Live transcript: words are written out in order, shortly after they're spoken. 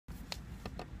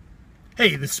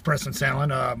Hey, this is Preston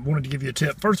Sandlin. Wanted to give you a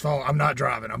tip. First of all, I'm not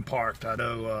driving. I'm parked. I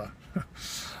know.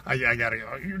 I gotta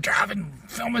go. You're driving,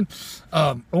 filming.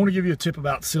 I want to give you a tip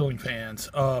about ceiling fans.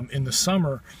 In the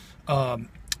summer,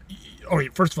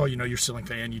 first of all, you know your ceiling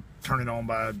fan. You turn it on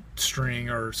by a string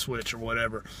or switch or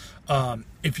whatever.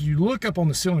 If you look up on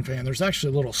the ceiling fan, there's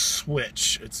actually a little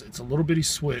switch. It's a little bitty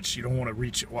switch. You don't want to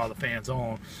reach it while the fan's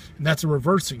on, and that's a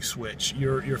reversing switch.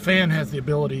 Your fan has the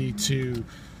ability to,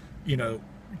 you know,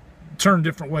 turn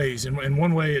different ways. In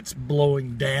one way it's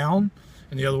blowing down,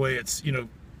 and the other way it's, you know,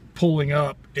 pulling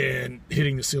up and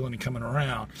hitting the ceiling and coming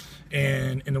around.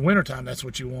 And in the wintertime that's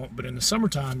what you want, but in the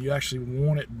summertime you actually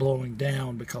want it blowing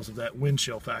down because of that wind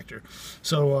chill factor.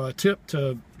 So tip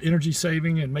to energy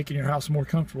saving and making your house more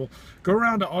comfortable: go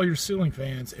around to all your ceiling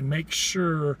fans and make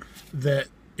sure that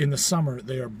in the summer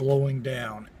they are blowing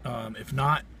down. If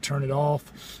not, turn it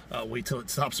off, wait till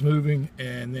it stops moving,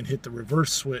 and then hit the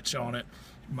reverse switch on it.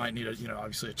 You might need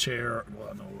obviously a chair,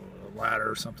 well, no, a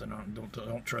ladder or something.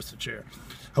 Don't trust the chair.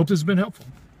 Hope this has been helpful.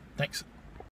 Thanks.